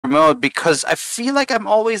mode because I feel like I'm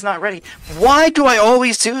always not ready. Why do I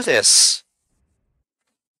always do this?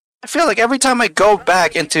 I feel like every time I go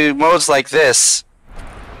back into modes like this,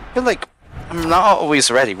 I feel like I'm not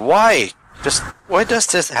always ready. Why? Why does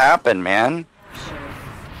this happen, man?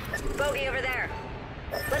 Bogey over there.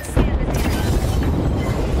 Let's scan this area.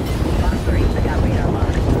 Box 3, I got radar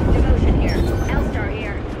lock. Devotion here. L-Star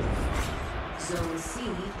here. Zone C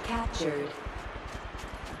captured.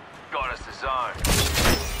 Got us the zone.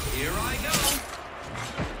 Here I go.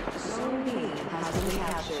 Zone B has been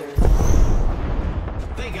captured.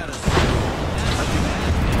 They got us.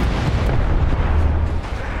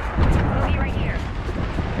 Bogey right here.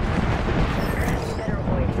 You better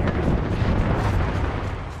avoid here.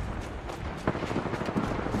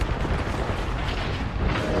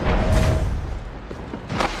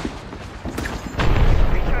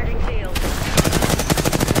 Recharging shield.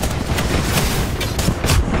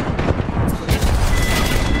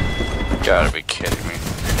 Gotta be kidding me.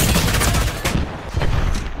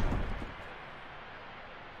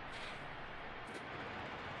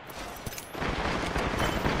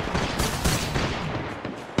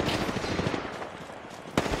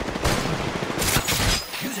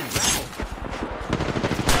 Using grapple.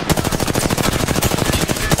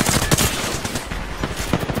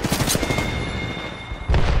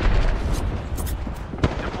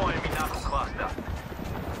 Deploying me knuckle cluster.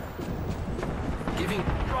 Giving.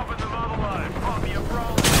 Dropping the mother load. Pop me a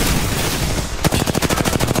roll.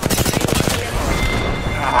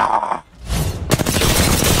 Ah.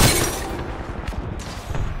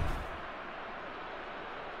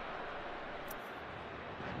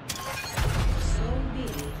 Zone B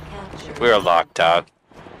captured. We're locked out.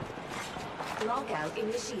 Lockout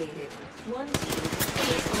initiated. One team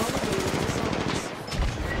is all available zones.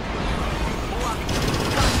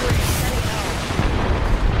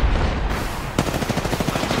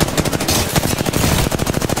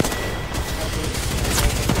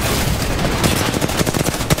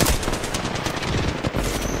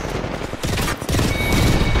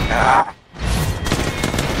 Ah.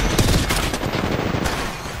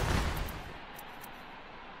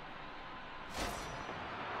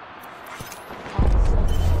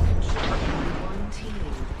 One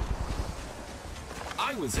team.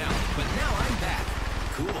 I was out, but now I'm back.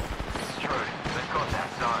 Cool. It's true. They've got that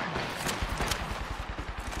zone.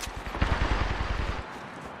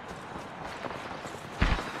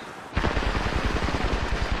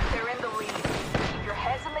 They're in the lead. Keep your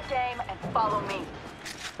heads in the game and follow me.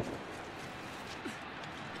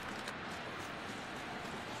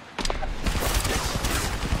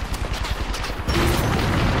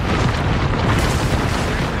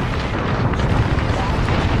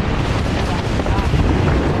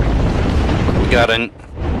 Got it.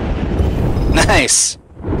 Nice.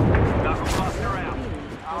 Knuckle cluster out.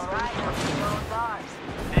 All right, let's go ours.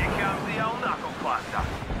 Here comes the old knuckle cluster.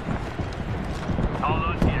 Hold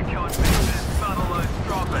on to your confidence. Funnel loads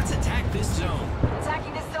dropping. Let's attack this zone.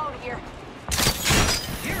 Attacking this zone here.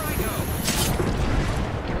 Here I go.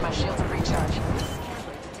 Give my shields a recharge.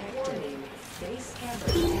 Warning. Base camera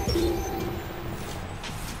detected.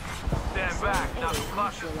 Stand back. Knuckle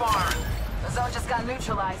cluster firing. The zone just got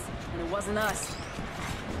neutralized, and it wasn't us.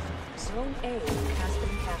 Zone A has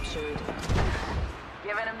been captured.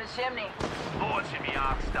 Giving him the chimney. Launching me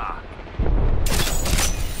arc star.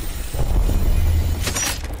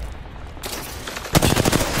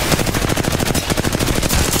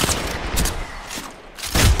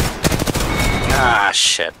 Ah,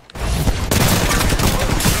 shit.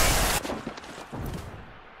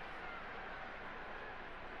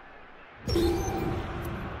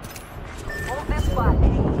 Hold this spot.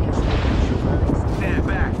 Stand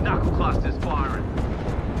back. Knuckle cluster's firing.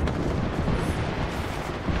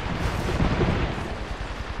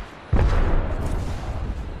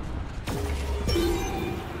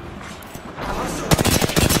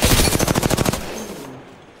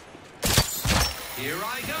 Here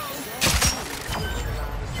I go.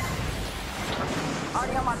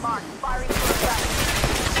 Already on my mark. Firing to the side.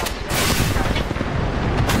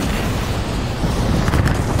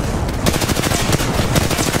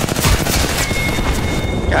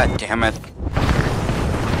 God damn it.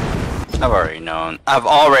 I've already known. I've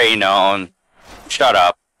already known. Shut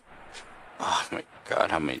up. Oh my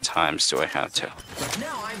god, how many times do I have to? But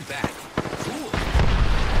now I'm back. Cool.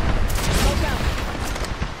 Smoke out.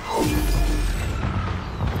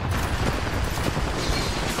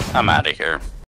 I'm out of here.